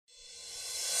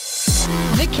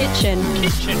The Kitchen.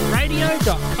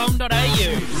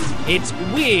 kitchenradio.com.au. It's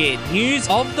Weird News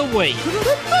of the Week.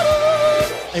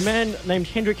 A man named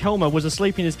Hendrik Helmer was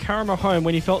asleep in his Carama home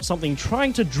when he felt something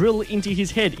trying to drill into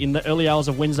his head in the early hours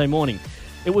of Wednesday morning.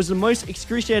 It was the most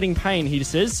excruciating pain, he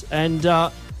says, and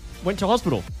went to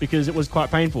hospital because it was quite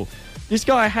painful. This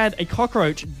guy had a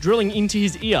cockroach drilling into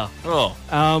his ear,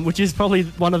 which is probably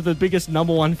one of the biggest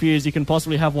number one fears you can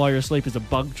possibly have while you're asleep, is a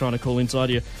bug trying to crawl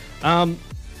inside you.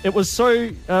 It was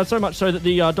so much so that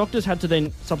the doctors had to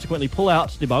then subsequently pull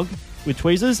out the bug with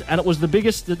tweezers, and it was the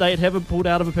biggest that they had ever pulled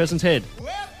out of a person's head.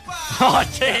 Oh,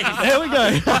 jeez. There we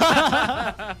go.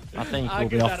 I think we'll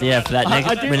be off the air for that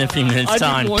next minute, few minutes'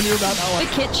 time. I did warn you about that one.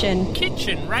 The Kitchen.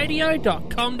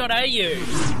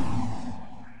 kitchenradio.com.au.